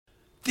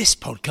This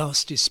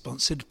podcast is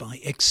sponsored by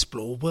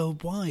Explore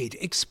Worldwide.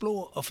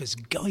 Explore offers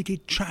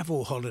guided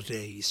travel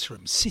holidays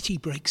from city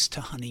breaks to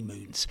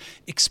honeymoons.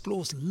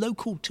 Explore's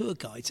local tour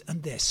guides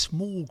and their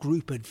small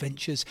group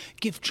adventures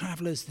give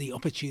travellers the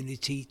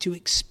opportunity to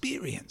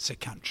experience a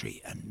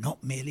country and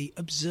not merely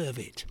observe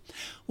it.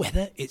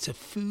 Whether it's a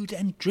food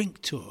and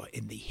drink tour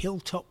in the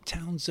hilltop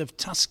towns of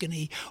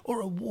Tuscany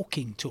or a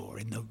walking tour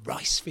in the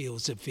rice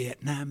fields of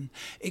Vietnam,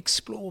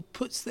 Explore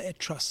puts their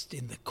trust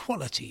in the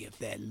quality of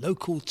their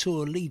local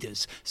tour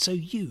leaders so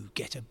you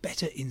get a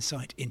better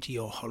insight into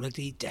your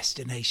holiday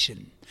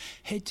destination.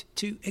 Head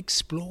to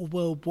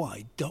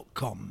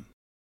exploreworldwide.com.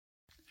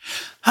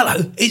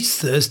 Hello, it's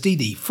Thursday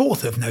the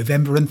 4th of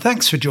November and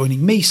thanks for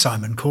joining me,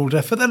 Simon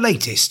Calder, for the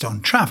latest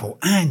on travel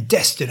and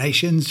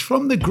destinations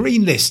from the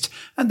Green List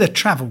and the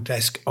travel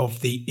desk of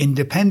The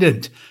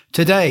Independent.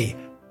 Today,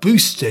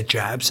 booster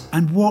jabs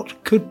and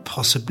what could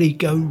possibly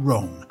go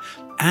wrong,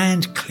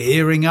 and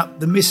clearing up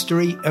the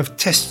mystery of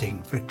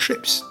testing for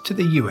trips to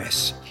the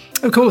US.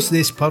 Of course,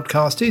 this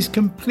podcast is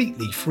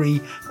completely free,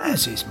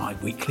 as is my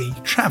weekly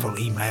travel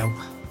email.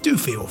 Do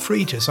feel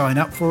free to sign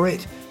up for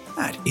it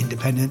at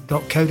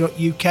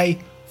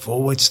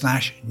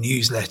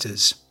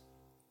independent.co.uk/newsletters.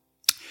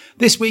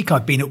 This week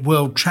I've been at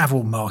World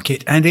Travel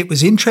Market and it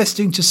was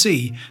interesting to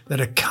see that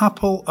a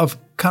couple of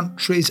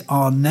countries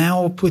are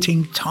now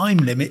putting time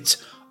limits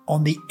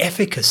on the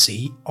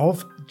efficacy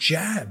of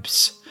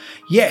jabs.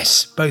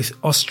 Yes, both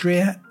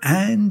Austria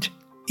and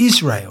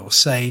Israel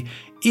say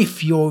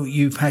if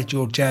you've had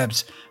your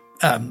jabs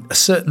a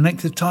certain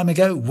length of time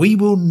ago, we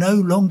will no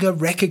longer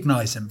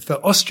recognise them.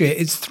 For Austria,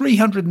 it's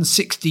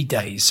 360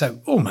 days,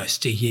 so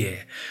almost a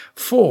year.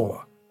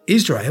 For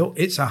Israel,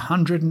 it's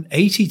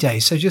 180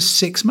 days, so just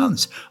 6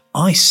 months.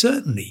 I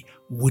certainly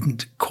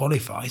wouldn't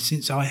qualify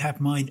since I had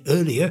mine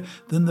earlier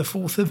than the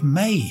 4th of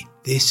May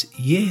this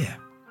year.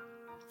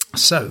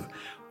 So,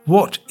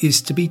 what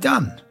is to be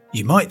done?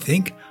 You might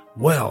think,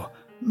 well,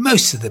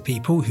 most of the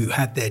people who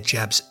had their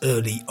jabs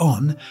early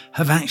on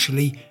have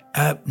actually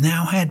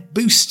now had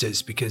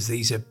boosters because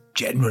these are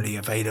generally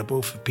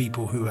available for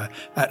people who are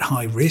at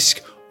high risk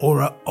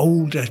or are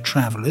older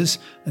travellers,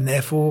 and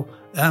therefore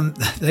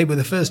they were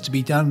the first to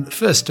be done,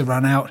 first to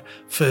run out,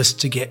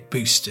 first to get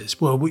boosters.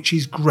 Well, which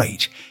is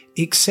great,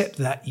 except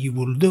that you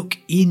will look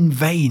in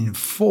vain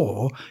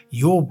for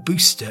your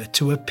booster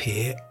to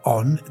appear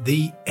on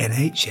the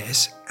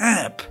NHS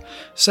app.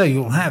 So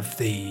you'll have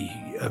the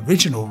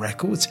original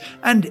records,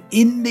 and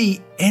in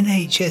the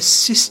NHS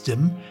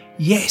system,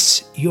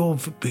 yes, your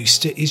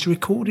booster is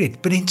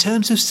recorded. But in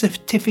terms of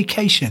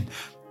certification,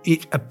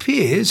 it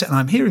appears, and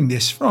I'm hearing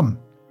this from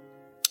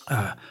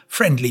a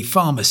friendly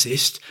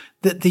pharmacist,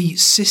 that the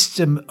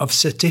system of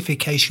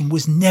certification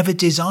was never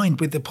designed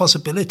with the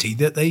possibility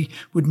that they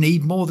would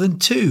need more than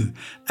 2.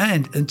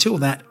 And until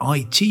that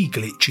IT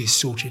glitch is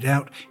sorted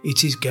out,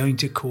 it is going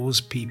to cause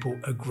people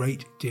a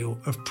great deal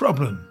of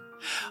problem.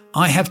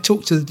 I have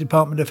talked to the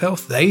Department of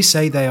Health. They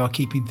say they are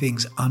keeping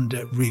things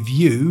under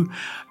review.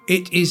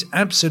 It is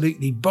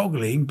absolutely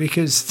boggling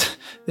because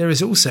there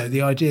is also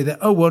the idea that,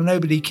 oh, well,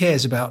 nobody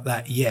cares about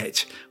that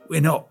yet.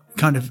 We're not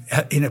kind of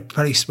in a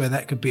place where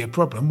that could be a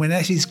problem, when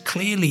that is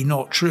clearly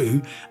not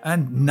true,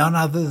 and none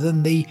other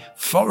than the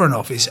Foreign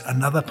Office,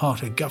 another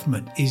part of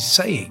government, is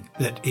saying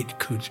that it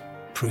could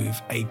prove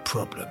a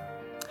problem.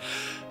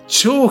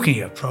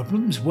 Talking of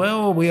problems,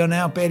 well, we are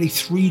now barely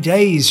 3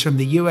 days from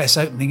the US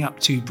opening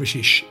up to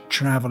British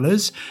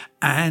travellers,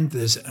 and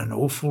there's an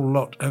awful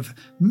lot of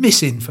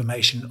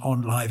misinformation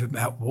online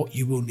about what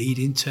you will need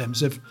in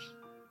terms of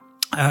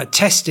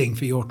testing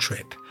for your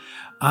trip.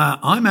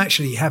 I'm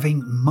actually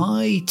having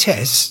my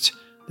test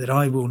that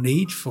I will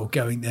need for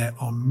going there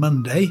on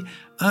Monday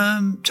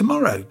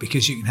tomorrow,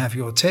 because you can have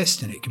your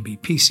test and it can be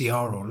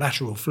PCR or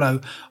lateral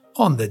flow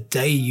on the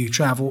day you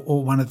travel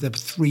or one of the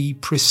 3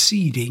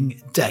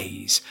 preceding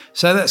days.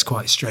 So that's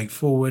quite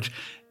straightforward.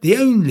 The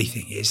only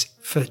thing is,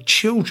 for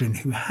children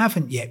who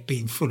haven't yet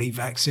been fully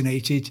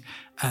vaccinated,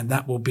 and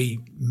that will be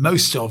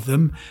most of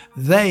them,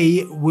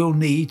 they will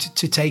need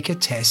to take a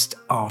test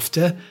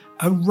after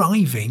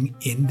arriving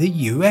in the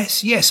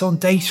US. Yes, on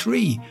day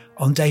 3,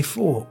 on day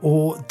 4,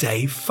 or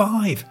day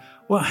 5.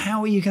 Well,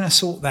 how are you going to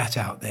sort that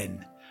out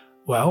then?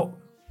 Well,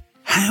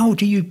 how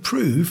do you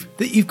prove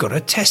that you've got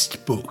a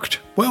test booked?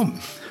 Well,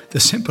 the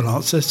simple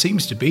answer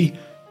seems to be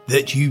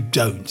that you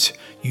don't.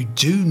 You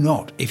do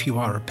not, if you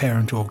are a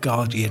parent or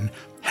guardian,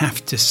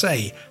 have to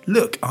say,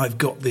 look, I've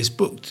got this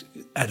booked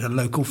at a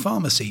local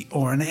pharmacy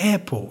or an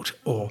airport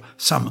or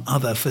some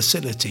other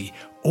facility.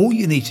 All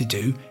you need to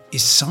do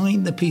is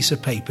sign the piece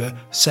of paper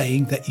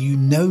saying that you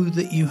know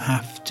that you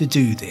have to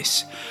do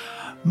this.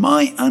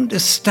 My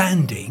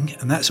understanding,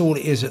 and that's all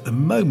it is at the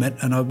moment,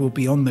 and I will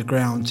be on the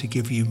ground to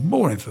give you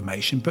more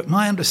information, but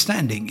my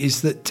understanding is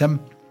that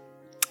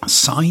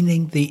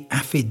signing the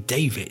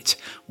affidavit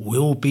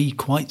will be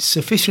quite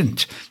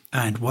sufficient.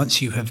 And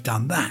once you have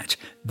done that,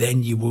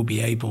 then you will be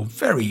able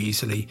very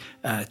easily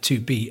to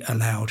be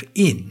allowed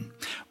in.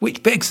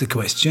 Which begs the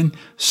question,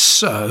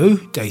 so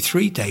day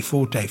 3, day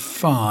 4, day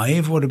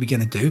 5, what are we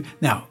going to do?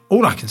 Now,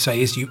 all I can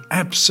say is you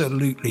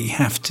absolutely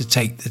have to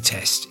take the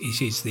test.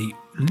 It is the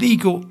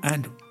legal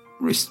and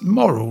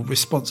moral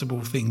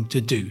responsible thing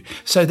to do.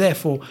 So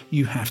therefore,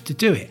 you have to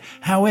do it.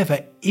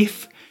 However,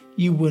 if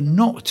you were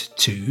not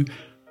to,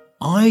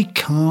 I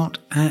can't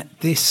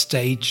at this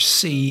stage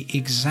see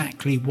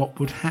exactly what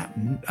would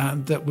happen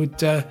that would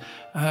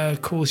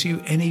cause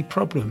you any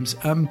problems.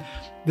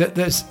 That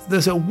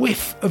there's a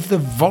whiff of the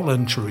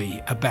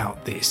voluntary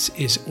about this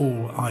is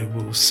all I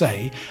will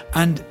say.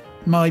 And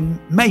my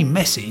main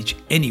message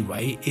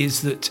anyway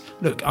is that,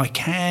 look, I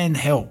can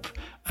help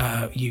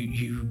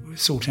you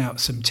sort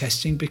out some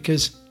testing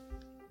because,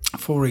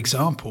 for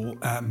example,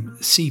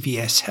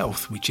 CVS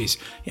Health, which is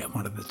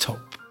one of the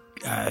top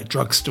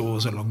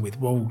drugstores along with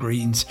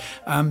Walgreens,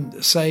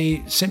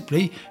 say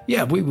simply,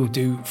 we will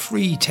do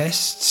free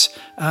tests.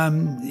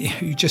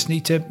 You just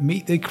need to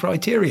meet the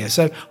criteria.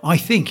 So I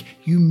think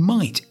you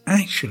might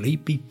actually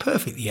be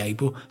perfectly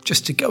able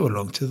just to go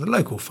along to the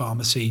local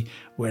pharmacy,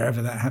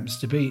 wherever that happens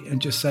to be, and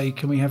just say,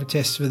 can we have a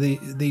test for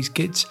these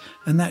kids?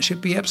 And that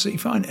should be absolutely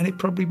fine. And it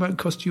probably won't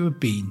cost you a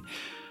bean.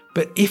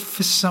 But if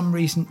for some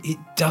reason it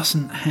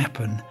doesn't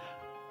happen,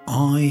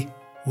 I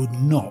would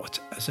not,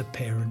 as a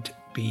parent,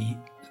 be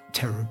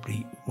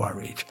terribly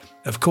worried.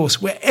 Of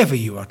course, wherever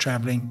you are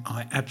travelling,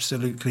 I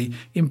absolutely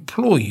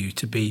implore you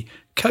to be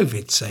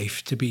COVID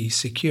safe, to be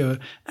secure,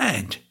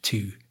 and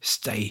to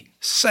stay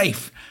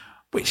safe,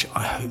 which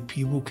I hope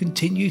you will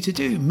continue to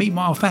do.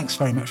 Meanwhile, thanks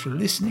very much for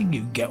listening.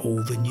 You can get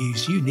all the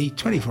news you need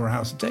 24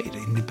 hours a day at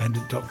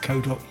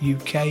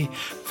independent.co.uk.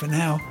 For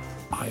now,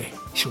 I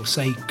shall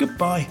say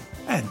goodbye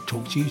and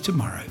talk to you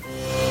tomorrow.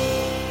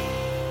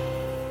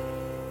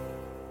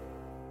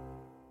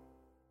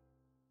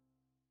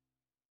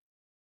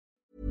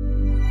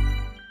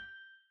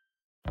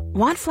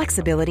 Want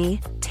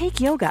flexibility? Take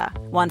yoga.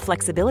 Want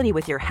flexibility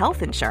with your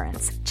health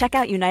insurance? Check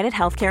out United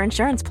Healthcare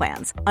Insurance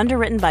Plans.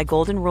 Underwritten by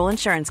Golden Rule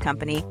Insurance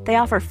Company, they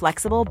offer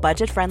flexible,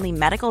 budget-friendly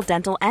medical,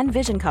 dental, and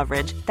vision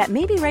coverage that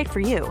may be right for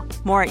you.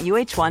 More at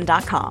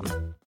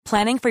uh1.com.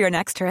 Planning for your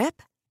next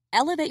trip?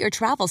 Elevate your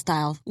travel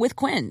style with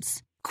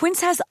Quince.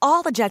 Quince has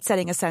all the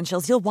jet-setting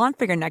essentials you'll want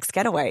for your next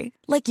getaway,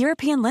 like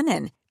European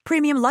linen,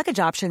 premium luggage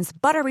options,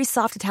 buttery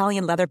soft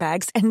Italian leather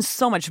bags, and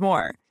so much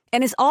more.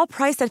 And is all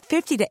priced at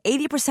 50 to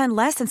 80%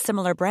 less than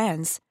similar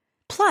brands.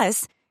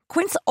 Plus,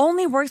 Quince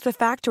only works with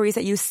factories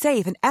that use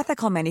safe and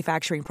ethical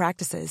manufacturing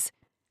practices.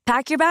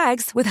 Pack your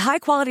bags with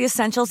high-quality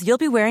essentials you'll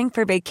be wearing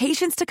for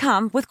vacations to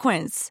come with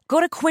Quince. Go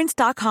to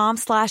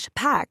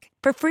quince.com/pack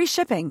for free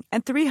shipping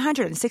and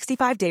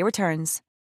 365-day returns.